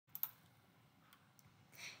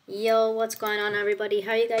Yo, what's going on everybody?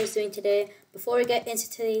 How are you guys doing today? Before we get into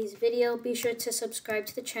today's video, be sure to subscribe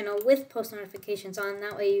to the channel with post notifications on.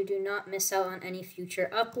 That way you do not miss out on any future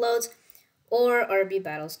uploads or RB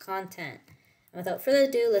Battles content. And without further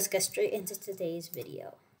ado, let's get straight into today's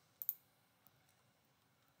video.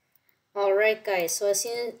 Alright guys, so as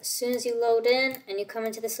soon as you load in and you come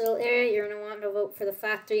into this little area, you're going to want to vote for the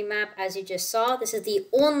factory map. As you just saw, this is the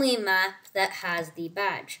only map that has the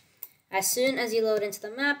badge. As soon as you load into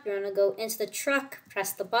the map, you're going to go into the truck,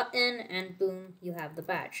 press the button, and boom, you have the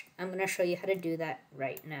badge. I'm going to show you how to do that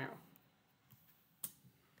right now.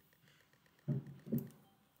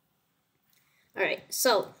 Alright,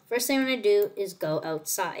 so first thing I'm going to do is go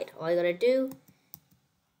outside. All you got to do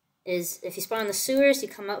is, if you spawn in the sewers, you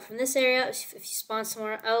come out from this area. If you spawn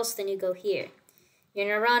somewhere else, then you go here. You're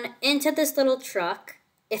going to run into this little truck.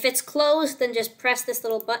 If it's closed, then just press this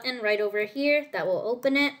little button right over here. That will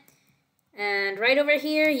open it. And right over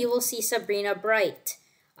here, you will see Sabrina Bright.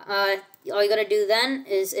 All you gotta do then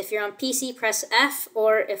is, if you're on PC, press F,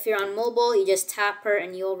 or if you're on mobile, you just tap her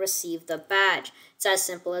and you'll receive the badge. It's as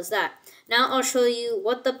simple as that. Now I'll show you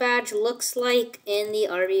what the badge looks like in the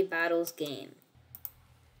RB Battles game.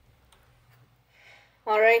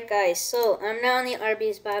 Alright guys, so I'm now in the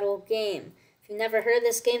RB's Battle game. If you've never heard of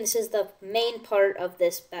this game, this is the main part of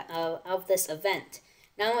this event.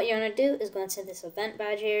 Now what you're gonna do is go into this event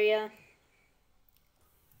badge area.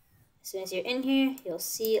 As soon as you're in here, you'll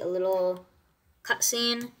see a little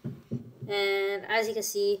cutscene, and as you can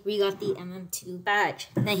see, we got the MM2 badge.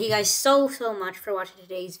 Thank you guys so much for watching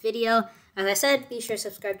today's video. As I said, be sure to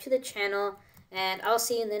subscribe to the channel, and I'll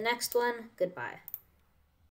see you in the next one. Goodbye.